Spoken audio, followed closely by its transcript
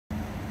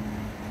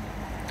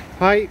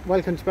Hi,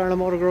 welcome to Barlo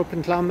Motor Group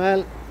in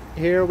Clonmel.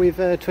 Here we've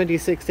a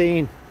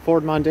 2016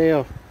 Ford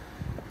Mondeo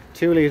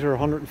 2 litre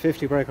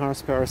 150 brake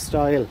horsepower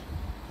style.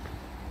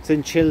 It's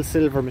in chill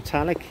silver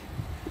metallic.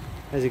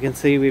 As you can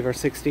see, we've our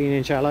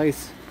 16-inch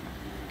alloys.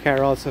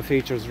 Car also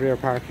features rear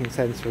parking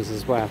sensors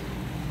as well.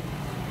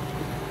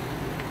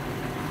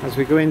 As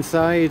we go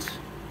inside,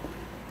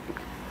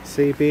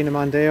 see, being a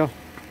Mondeo,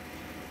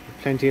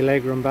 plenty of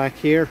legroom back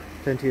here,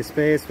 plenty of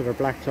space with our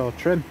black cloth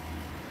trim.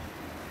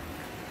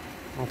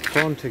 Up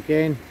front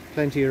again,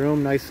 plenty of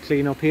room, nice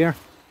clean up here.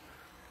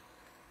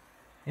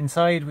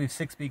 Inside we've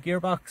 6-speed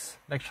gearbox,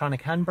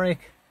 electronic handbrake.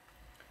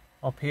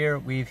 Up here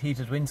we've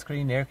heated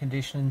windscreen, air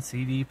conditioning,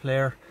 CD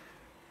player,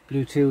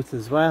 Bluetooth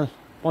as well.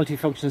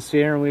 Multifunction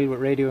steering wheel with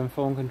radio and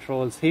phone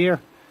controls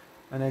here.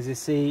 And as you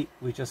see,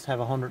 we just have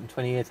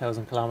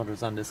 128,000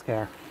 kilometers on this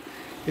car.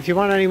 If you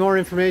want any more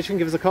information,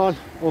 give us a call,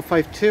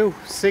 052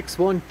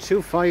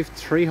 6125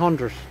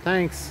 300.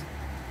 Thanks.